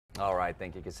All right,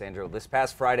 thank you, Cassandra. This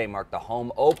past Friday marked the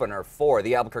home opener for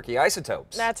the Albuquerque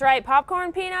Isotopes. That's right.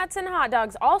 Popcorn, peanuts, and hot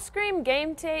dogs all scream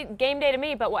game day to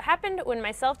me. But what happened when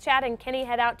myself, Chad, and Kenny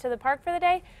head out to the park for the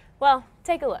day? Well,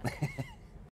 take a look.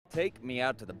 Take me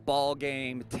out to the ball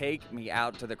game. Take me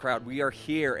out to the crowd. We are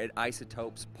here at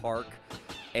Isotopes Park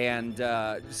and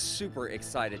super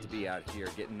excited to be out here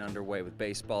getting underway with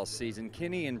baseball season.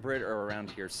 Kenny and Britt are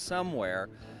around here somewhere.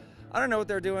 I don't know what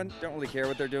they're doing. Don't really care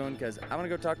what they're doing because I want to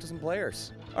go talk to some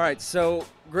players. All right, so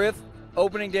Griff,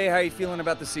 opening day, how are you feeling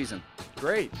about the season?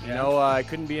 Great. You know, I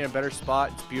couldn't be in a better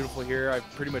spot. It's beautiful here. I've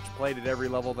pretty much played at every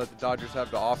level that the Dodgers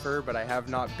have to offer, but I have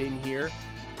not been here.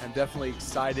 I'm definitely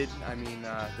excited. I mean,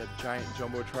 the giant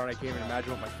Jumbotron, I can't even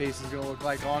imagine what my face is going to look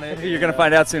like on it. You're going to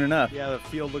find out soon enough. Yeah, the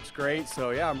field looks great. So,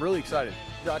 yeah, I'm really excited.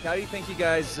 Doc, how do you think you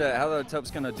guys, how the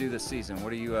Topes going to do this season?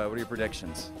 What are your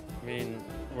predictions? I mean,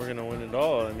 we're going to win it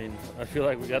all. I mean, I feel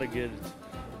like we got a good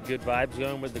vibes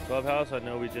going with the clubhouse. I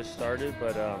know we just started,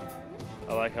 but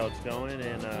I like how it's going,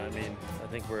 and I mean, I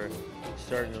think we're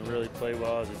starting to really play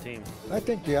well as a team. I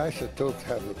think the Isotopes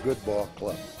have a good ball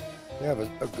club. They have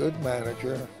a good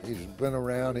manager. He's been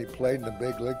around. He played in the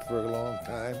big league for a long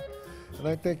time. And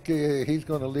I think he's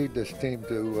going to lead this team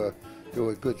to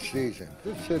a good season.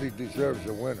 This city deserves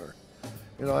a winner.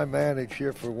 You know, I managed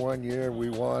here for 1 year. We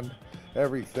won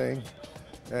everything.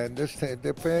 And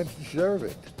the fans deserve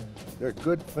it. They're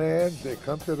good fans. They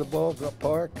come to the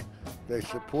ballpark. They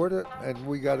support it, and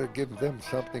we got to give them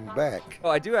something back.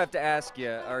 Oh, I do have to ask you,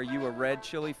 are you a red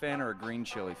chili fan or a green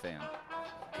chili fan?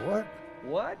 What?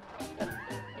 What?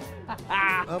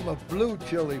 I'm a blue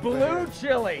chili fan. Blue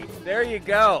chili. There you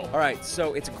go. All right,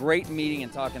 so it's a great meeting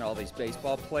and talking to all these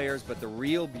baseball players, but the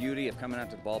real beauty of coming out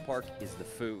to the ballpark is the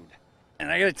food. And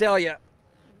I got to tell you,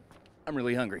 I'm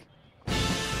really hungry.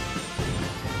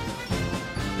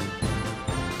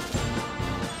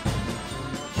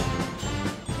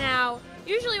 Now,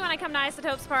 usually when I come to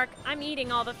Isotopes Park, I'm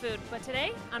eating all the food, but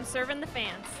today I'm serving the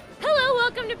fans. Hello,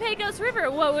 welcome to Pecos River.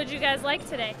 What would you guys like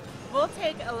today? We'll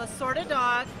take a assorted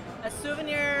dog, a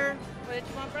souvenir, what did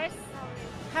you want, Bryce?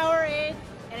 Powerade,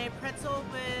 and a pretzel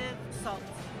with salt.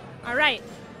 All right,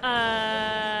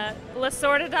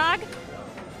 Lasorda dog.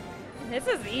 This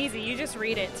is easy, you just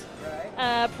read it.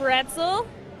 Right. Pretzel,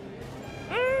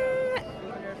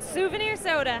 souvenir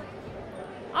soda.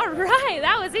 All right,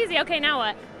 that was easy. Okay, now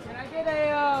what? Can I get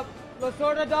a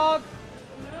Lasorda dog?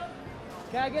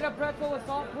 Can I get a pretzel with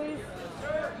salt, please?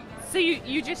 So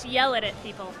you just yell it at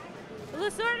people.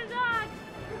 Lasorda dog.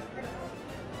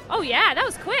 Oh yeah, that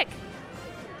was quick.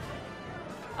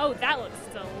 Oh, that looks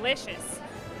delicious.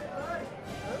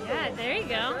 Yeah, there you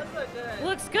go.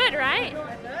 Looks good, right?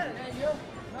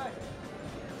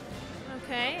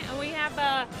 Okay, and we have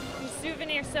a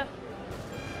souvenir. So,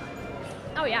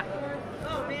 oh yeah.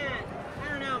 Oh man, I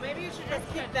don't know. Maybe you should just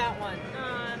keep that one.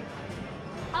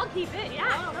 I'll keep it.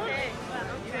 Yeah. Okay.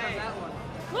 Okay.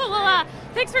 Cool. Well,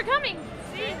 thanks for coming.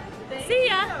 See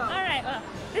ya. you. All right. Well,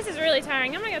 this is really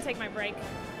tiring. I'm gonna go take my break.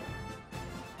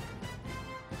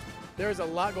 There's a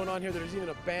lot going on here. There's even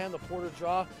a band, the Porter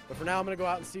Draw. But for now, I'm going to go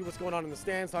out and see what's going on in the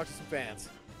stands, talk to some fans.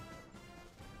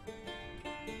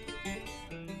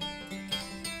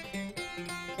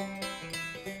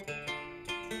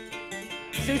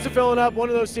 Seats are filling up. One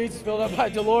of those seats is filled up by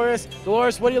Dolores.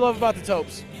 Dolores, what do you love about the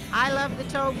Topes? I love the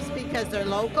Topes because they're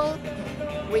local.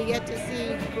 We get to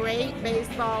see great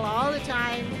baseball all the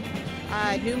time.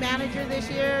 New manager this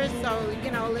year, so,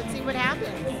 you know, let's see what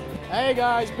happens. Hey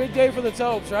guys, big day for the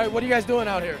Topes, right? What are you guys doing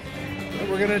out here?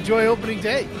 We're gonna enjoy opening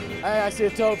day. Hey, I see a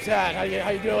Topes hat. How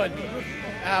you doing?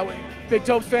 Big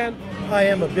Topes fan? I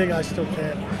am a big Isotope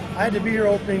fan. I had to be here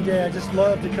opening day. I just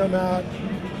love to come out,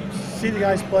 see the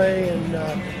guys play, and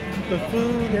the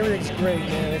food, everything's great,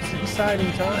 man. It's an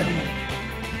exciting time.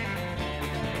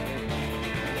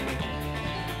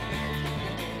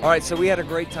 All right, so we had a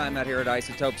great time out here at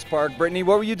Isotopes Park. Brittany,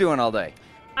 what were you doing all day?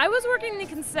 I was working the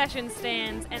concession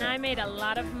stands, and I made a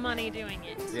lot of money doing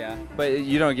it. Yeah, but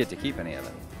you don't get to keep any of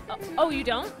it. Oh, you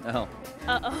don't? No.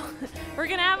 Uh-oh. We're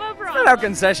going to have a problem. That's not how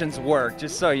concessions work,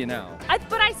 just so you know.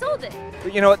 But I sold it.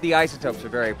 But you know what? The Isotopes are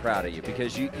very proud of you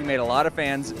because you made a lot of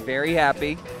fans very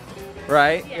happy,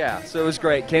 right? Yeah, so it was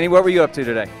great. Kenny, what were you up to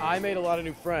today? I made a lot of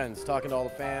new friends, talking to all the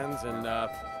fans, and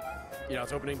you know,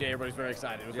 it's opening day. Everybody's very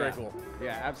excited. It was very cool.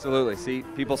 Yeah, absolutely. See,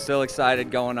 people still excited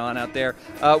going on out there.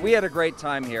 We had a great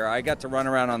time here. I got to run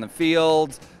around on the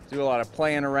field, do a lot of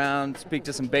playing around, speak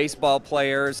to some baseball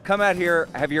players. Come out here,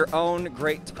 have your own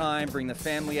great time. Bring the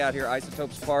family out here.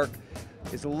 Isotopes Park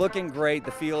is looking great.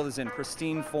 The field is in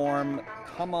pristine form.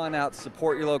 Come on out,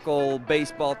 support your local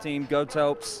baseball team. Go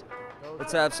Topes.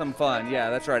 Let's have some fun. Yeah,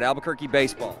 that's right. Albuquerque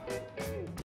baseball.